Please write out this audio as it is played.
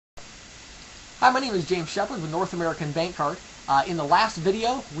Hi, my name is James Shepard with North American Bank Card. In the last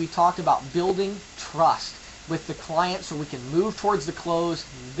video, we talked about building trust with the client so we can move towards the close.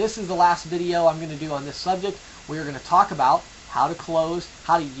 This is the last video I'm going to do on this subject. We are going to talk about how to close,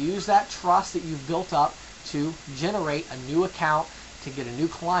 how to use that trust that you've built up to generate a new account, to get a new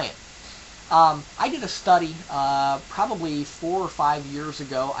client. I did a study probably 4 or 5 years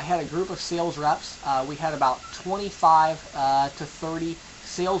ago. I had a group of sales reps. We had about 25 to 30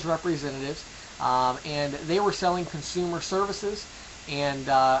 sales representatives. And they were selling consumer services, and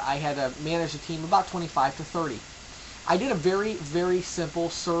I had to manage a team about 25 to 30. I did a very, very simple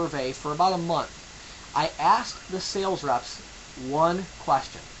survey for about a month. I asked the sales reps one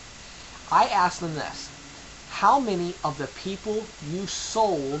question. I asked them this: how many of the people you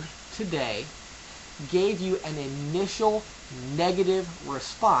sold today gave you an initial negative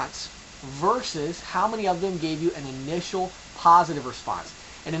response versus how many of them gave you an initial positive response?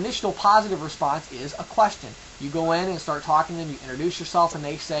 An initial positive response is a question. You go in and start talking to them, you introduce yourself, and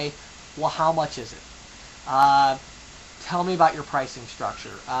they say, well, how much is it? Tell me about your pricing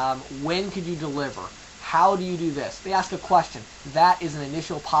structure. When could you deliver? How do you do this? They ask a question. That is an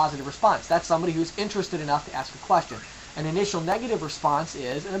initial positive response. That's somebody who's interested enough to ask a question. An initial negative response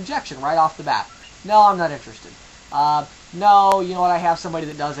is an objection right off the bat. No, I'm not interested. No, you know what, I have somebody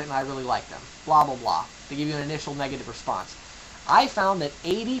that does it and I really like them. Blah, blah, blah. They give you an initial negative response. I found that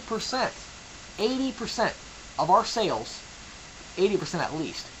 80% of our sales, 80% at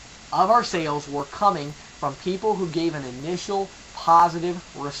least, of our sales were coming from people who gave an initial positive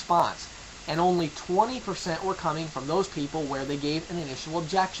response. And only 20% were coming from those people where they gave an initial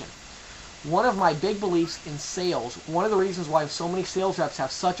objection. One of my big beliefs in sales, one of the reasons why so many sales reps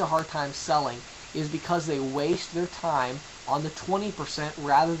have such a hard time selling, is because they waste their time on the 20%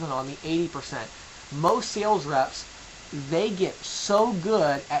 rather than on the 80%. Most sales reps, they get so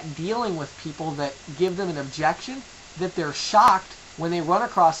good at dealing with people that give them an objection that they're shocked when they run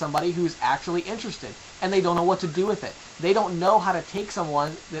across somebody who's actually interested, and they don't know what to do with it. They don't know how to take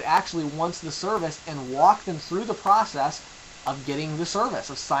someone that actually wants the service and walk them through the process of getting the service,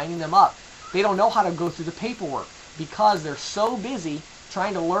 of signing them up. They don't know how to go through the paperwork because they're so busy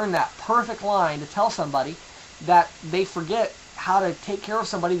trying to learn that perfect line to tell somebody that they forget how to take care of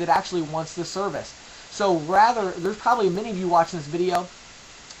somebody that actually wants the service. So rather, there's probably many of you watching this video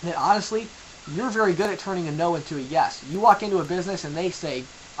that honestly, you're very good at turning a no into a yes. You walk into a business and they say,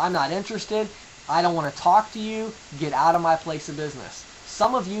 I'm not interested, I don't want to talk to you, get out of my place of business.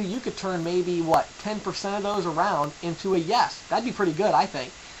 Some of you, you could turn maybe, 10% of those around into a yes. That'd be pretty good, I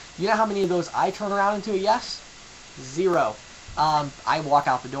think. You know how many of those I turn around into a yes? 0. I walk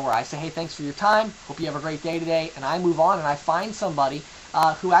out the door. I say, hey, thanks for your time. Hope you have a great day today. And I move on and I find somebody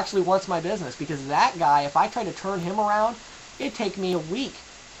who actually wants my business, because that guy, if I try to turn him around, it'd take me a week.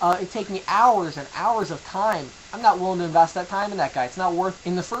 It'd take me hours and hours of time. I'm not willing to invest that time in that guy. It's not worth.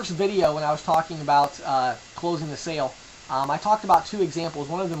 In the first video when I was talking about closing the sale, I talked about 2 examples.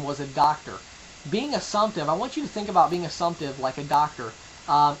 One of them was a doctor. Being assumptive, I want you to think about being assumptive like a doctor.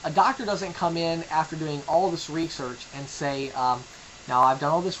 A doctor doesn't come in after doing all this research and say, now I've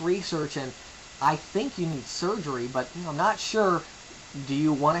done all this research and I think you need surgery, but I'm not sure. Do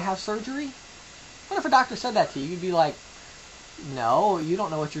you want to have surgery? What if a doctor said that to you? You'd be like, no, you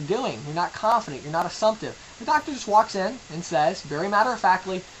don't know what you're doing. You're not confident. You're not assumptive. The doctor just walks in and says, very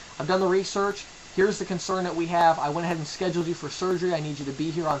matter-of-factly, I've done the research. Here's the concern that we have. I went ahead and scheduled you for surgery. I need you to be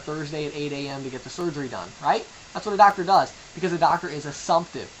here on Thursday at 8 a.m. to get the surgery done, right? That's what a doctor does, because a doctor is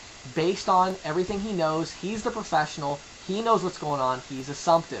assumptive. Based on everything he knows, he's the professional. He knows what's going on. He's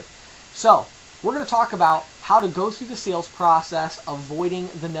assumptive. So we're going to talk about how to go through the sales process, avoiding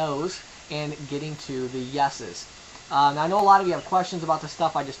the no's and getting to the yeses. Now, I know a lot of you have questions about the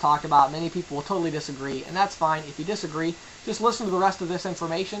stuff I just talked about. Many people will totally disagree, and that's fine. If you disagree, just listen to the rest of this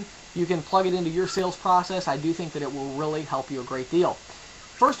information. You can plug it into your sales process. I do think that it will really help you a great deal.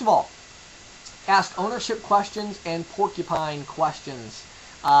 First of all, ask ownership questions and porcupine questions.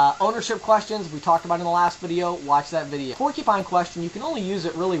 Ownership questions, we talked about in the last video. Watch that video. Porcupine question, you can only use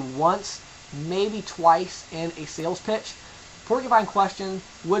it really once, maybe twice in a sales pitch. Porcupine question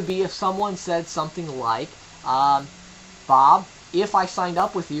would be if someone said something like, Bob, if I signed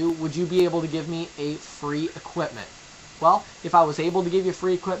up with you, would you be able to give me a free equipment? Well, if I was able to give you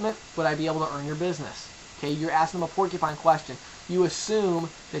free equipment, would I be able to earn your business? Okay, you're asking them a porcupine question. You assume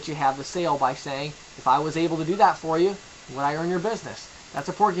that you have the sale by saying, if I was able to do that for you, would I earn your business? That's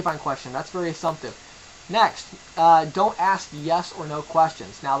a porcupine question. That's very assumptive. Next, don't ask yes or no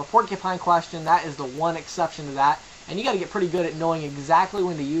questions. Now, the porcupine question, that is the one exception to that. And you got to get pretty good at knowing exactly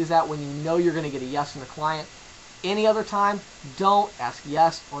when to use that when you know you're going to get a yes from the client. Any other time, don't ask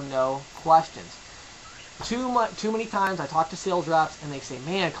yes or no questions. Too many times I talk to sales reps and they say,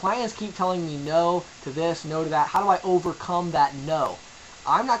 man, clients keep telling me no to this, no to that. How do I overcome that no?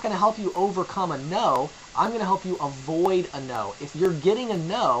 I'm not going to help you overcome a no. I'm going to help you avoid a no. If you're getting a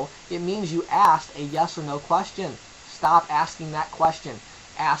no, it means you asked a yes or no question. Stop asking that question.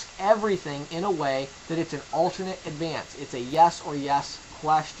 Ask everything in a way that it's an alternate advance. It's a yes or yes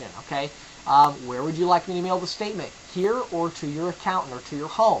question, okay? Where would you like me to mail the statement? Here or to your accountant or to your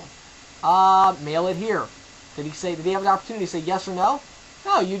home? Mail it here. Did he have the opportunity to say yes or no?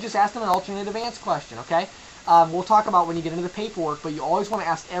 No, you just asked him an alternate advance question, okay? We'll talk about when you get into the paperwork, but you always want to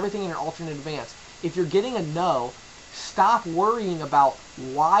ask everything in an alternate advance. If you're getting a no, stop worrying about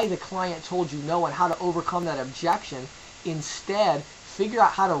why the client told you no and how to overcome that objection. Instead, figure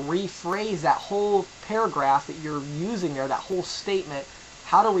out how to rephrase that whole paragraph that you're using there, that whole statement,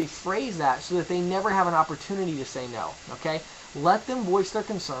 how to rephrase that so that they never have an opportunity to say no, okay? Let them voice their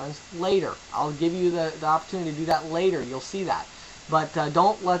concerns later. I'll give you the opportunity to do that later. You'll see that. But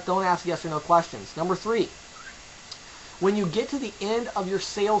don't ask yes or no questions. Number 3, when you get to the end of your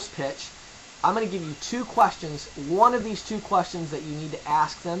sales pitch, I'm going to give you 2 questions, one of these 2 questions that you need to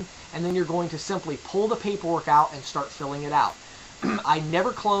ask them, and then you're going to simply pull the paperwork out and start filling it out. I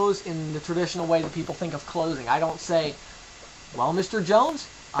never close in the traditional way that people think of closing. I don't say, well, Mr. Jones,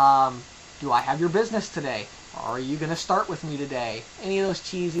 do I have your business today? Are you going to start with me today? Any of those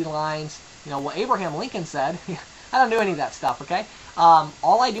cheesy lines. You know, what Abraham Lincoln said. I don't do any of that stuff, okay?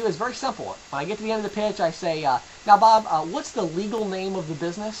 All I do is very simple. When I get to the end of the pitch, I say, now, Bob, what's the legal name of the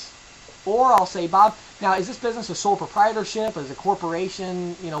business? Or I'll say, Bob, now, is this business a sole proprietorship? Is it a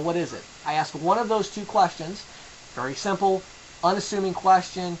corporation? You know, what is it? I ask one of those 2 questions. Very simple, unassuming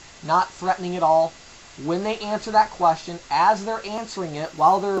question, not threatening at all. When they answer that question, as they're answering it,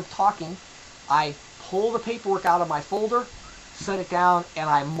 while they're talking, I pull the paperwork out of my folder, set it down, and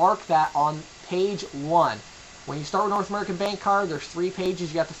I mark that on page 1. When you start with North American Bank Card, there's 3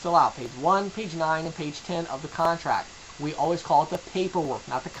 pages you have to fill out. Page 1, page 9, and page 10 of the contract. We always call it the paperwork,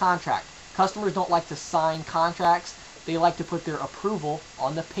 not the contract. Customers don't like to sign contracts. They like to put their approval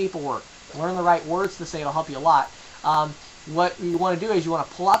on the paperwork. Learn the right words to say. It'll help you a lot. What you want to do is you want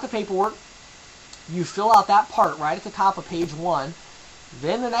to pull out the paperwork. You fill out that part right at the top of page 1.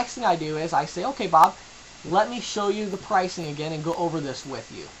 Then the next thing I do is I say, okay, Bob, let me show you the pricing again and go over this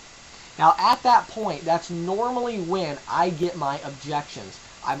with you. Now, at that point, that's normally when I get my objections.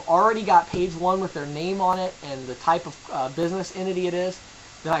 I've already got page 1 with their name on it and the type of business entity it is.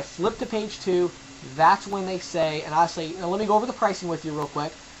 Then I flip to page 2. That's when they say, and I say, you know, let me go over the pricing with you real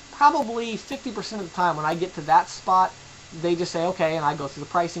quick. Probably 50% of the time when I get to that spot, they just say, okay, and I go through the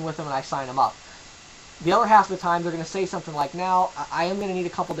pricing with them and I sign them up. The other half of the time, they're going to say something like, now, I am going to need a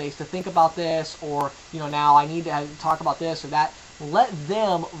couple days to think about this, or, you know, now I need to talk about this or that. Let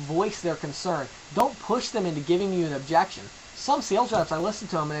them voice their concern. Don't push them into giving you an objection. Some sales reps, I listen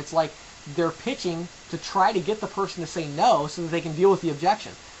to them, and it's like they're pitching to try to get the person to say no so that they can deal with the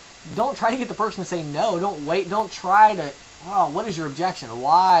objection. Don't try to get the person to say no. Don't wait. Don't try to, oh, what is your objection?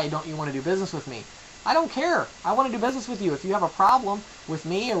 Why don't you want to do business with me? I don't care. I want to do business with you. If you have a problem with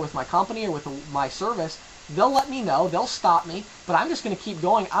me or with my company or with my service, they'll let me know. They'll stop me. But I'm just going to keep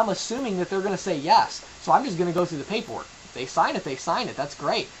going. I'm assuming that they're going to say yes. So I'm just going to go through the paperwork. If they sign it, they sign it. That's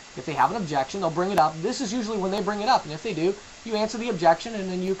great. If they have an objection, they'll bring it up. This is usually when they bring it up. And if they do, you answer the objection and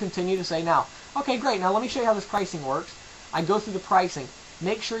then you continue to say, now, okay, great. Now let me show you how this pricing works. I go through the pricing.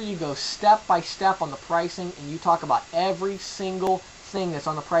 Make sure you go step by step on the pricing and you talk about every single thing that's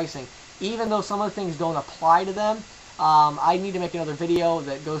on the pricing. Even though some of the things don't apply to them, I need to make another video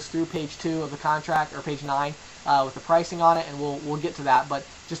that goes through page 2 of the contract, or page 9, with the pricing on it, and we'll get to that. But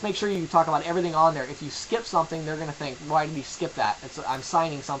just make sure you talk about everything on there. If you skip something, they're going to think, why did he skip that? I'm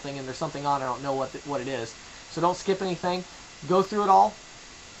signing something, and there's something on, I don't know what it is. So don't skip anything. Go through it all.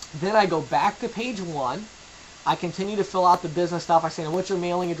 Then I go back to page 1. I continue to fill out the business stuff. I say, what's your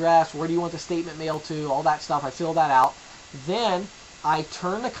mailing address? Where do you want the statement mailed to? All that stuff. I fill that out. Then I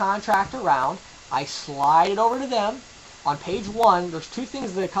turn the contract around. I slide it over to them. On page 1, there's 2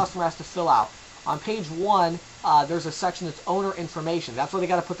 things that the customer has to fill out. On page 1, there's a section that's owner information. That's where they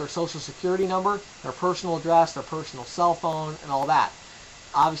got to put their social security number, their personal address, their personal cell phone, and all that.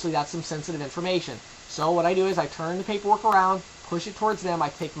 Obviously, that's some sensitive information. So what I do is I turn the paperwork around, push it towards them. I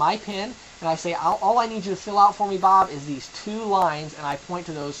take my pen, and I say, all I need you to fill out for me, Bob, is these 2 lines, and I point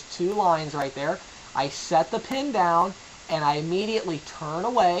to those 2 lines right there. I set the pen down, and I immediately turn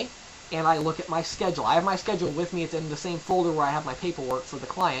away, and I look at my schedule. I have my schedule with me. It's in the same folder where I have my paperwork for the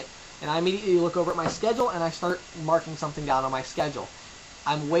client. And I immediately look over at my schedule, and I start marking something down on my schedule.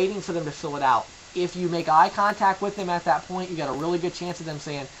 I'm waiting for them to fill it out. If you make eye contact with them at that point, you got a really good chance of them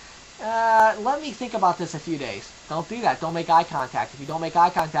saying, let me think about this a few days. Don't do that. Don't make eye contact. If you don't make eye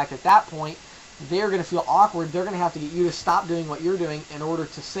contact at that point, they're going to feel awkward. They're going to have to get you to stop doing what you're doing in order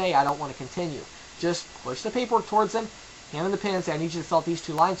to say, I don't want to continue. Just push the paperwork towards them, hand them the pen, and say, I need you to fill out these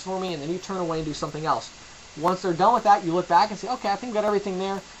 2 lines for me, and then you turn away and do something else. Once they're done with that, you look back and say, okay, I think I've got everything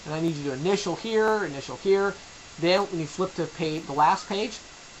there, and I need you to initial here, initial here. Then when you flip to the last page,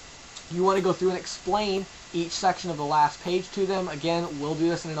 you want to go through and explain each section of the last page to them. Again, we'll do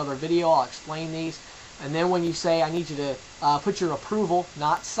this in another video. I'll explain these. And then when you say, I need you to put your approval,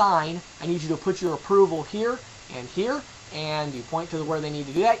 not sign, I need you to put your approval here and here, and you point to where they need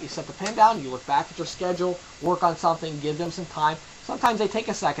to do that. You set the pen down, you look back at your schedule, work on something, give them some time. Sometimes they take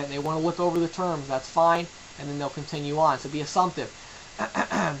a second, they want to look over the terms, that's fine, and then they'll continue on. So be assumptive.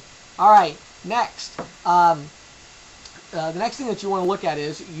 All right, next. The next thing that you want to look at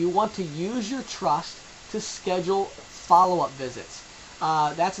is you want to use your trust to schedule follow-up visits.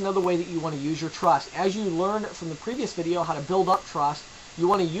 That's another way that you want to use your trust. As you learned from the previous video how to build up trust, you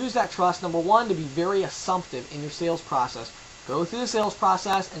want to use that trust, number one, to be very assumptive in your sales process. Go through the sales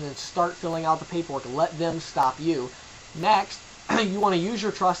process and then start filling out the paperwork. Let them stop you. Next, you want to use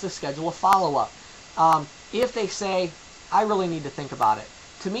your trust to schedule a follow-up. If they say, I really need to think about it,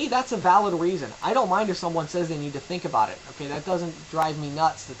 to me, that's a valid reason. I don't mind if someone says they need to think about it. Okay, that doesn't drive me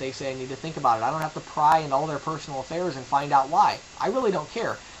nuts that they say I need to think about it. I don't have to pry into all their personal affairs and find out why. I really don't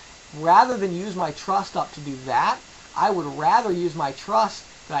care. Rather than use my trust up to do that, I would rather use my trust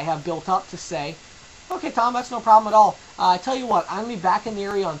that I have built up to say, okay, Tom, that's no problem at all. I tell you what, I'm going to be back in the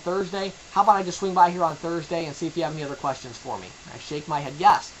area on Thursday. How about I just swing by here on Thursday and see if you have any other questions for me? I shake my head,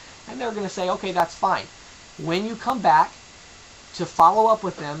 yes. And they're going to say, okay, that's fine. When you come back to follow up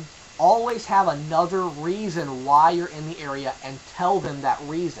with them, always have another reason why you're in the area and tell them that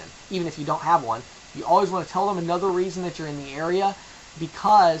reason. Even if you don't have one, you always want to tell them another reason that you're in the area,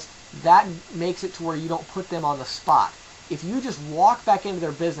 because that makes it to where you don't put them on the spot. If you just walk back into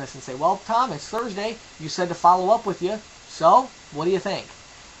their business and say, well, Tom, it's Thursday. You said to follow up with you. So, what do you think?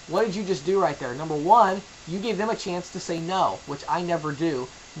 What did you just do right there? Number one, you gave them a chance to say no, which I never do.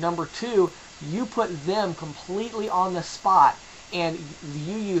 Number two, you put them completely on the spot, and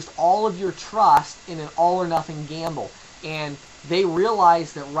you used all of your trust in an all-or-nothing gamble. And they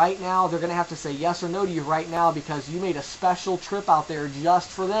realize that right now they're going to have to say yes or no to you right now because you made a special trip out there just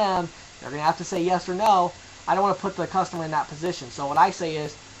for them. They're going to have to say yes or no. I don't want to put the customer in that position. So what I say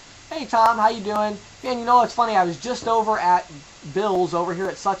is, hey, Tom, how you doing? Man, you know, it's funny. I was just over at Bill's over here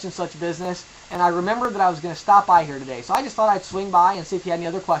at such and such business, and I remembered that I was going to stop by here today. So I just thought I'd swing by and see if you had any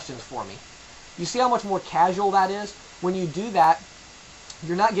other questions for me. You see how much more casual that is? When you do that,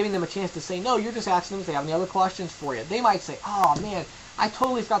 you're not giving them a chance to say no. You're just asking them if they have any other questions for you. They might say, oh, man, I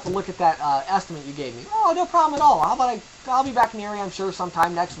totally forgot to look at that estimate you gave me. Oh, no problem at all. How about I'll be back in the area, I'm sure,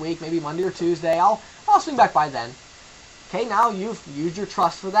 sometime next week, maybe Monday or Tuesday. I'll swing back by then. Okay, now you've used your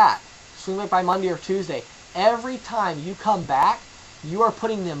trust for that. Swing back by Monday or Tuesday. Every time you come back, you are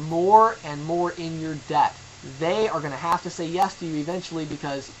putting them more and more in your debt. They are going to have to say yes to you eventually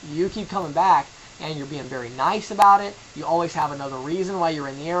because you keep coming back and you're being very nice about it. You always have another reason why you're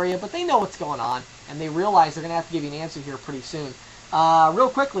in the area, but they know what's going on, and they realize they're going to have to give you an answer here pretty soon. Real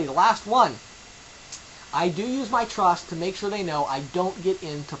quickly, the last one. I do use my trust to make sure they know I don't get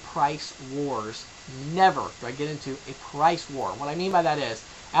into price wars. Never do I get into a price war. What I mean by that is,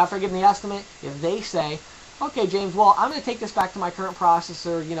 after I give them the estimate, if they say, okay, James, well, I'm going to take this back to my current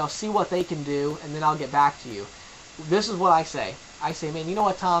processor, see what they can do, and then I'll get back to you. This is what I say. I say, man, you know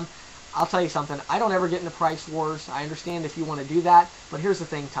what, Tom? I'll tell you something. I don't ever get into price wars. I understand if you want to do that, but here's the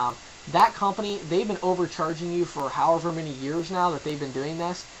thing, Tom. That company, they've been overcharging you for however many years now that they've been doing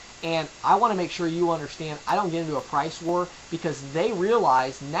this, and I want to make sure you understand I don't get into a price war because they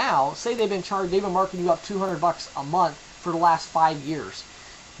realize now, say they've been marking you up $200 a month for the last 5 years.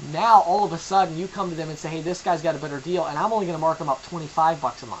 Now, all of a sudden, you come to them and say, hey, this guy's got a better deal, and I'm only going to mark them up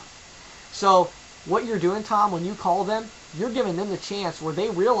 $25 a month. So what you're doing, Tom, when you call them, you're giving them the chance where they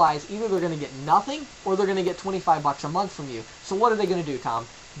realize either they're going to get nothing or they're going to get $25 a month from you. So what are they going to do, Tom?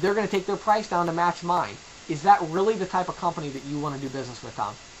 They're going to take their price down to match mine. Is that really the type of company that you want to do business with,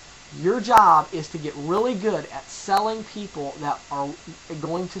 Tom? Your job is to get really good at selling people that are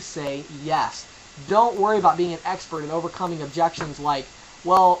going to say yes. Don't worry about being an expert in overcoming objections like,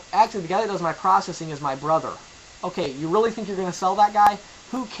 well, actually, the guy that does my processing is my brother. Okay, you really think you're going to sell that guy?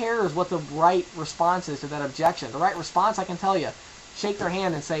 Who cares what the right response is to that objection? The right response, I can tell you, shake their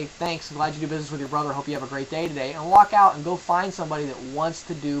hand and say, thanks, I'm glad you do business with your brother, hope you have a great day today, and walk out and go find somebody that wants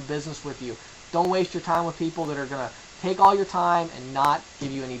to do business with you. Don't waste your time with people that are going to take all your time and not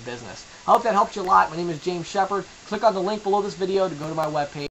give you any business. I hope that helped you a lot. My name is James Shepard. Click on the link below this video to go to my webpage.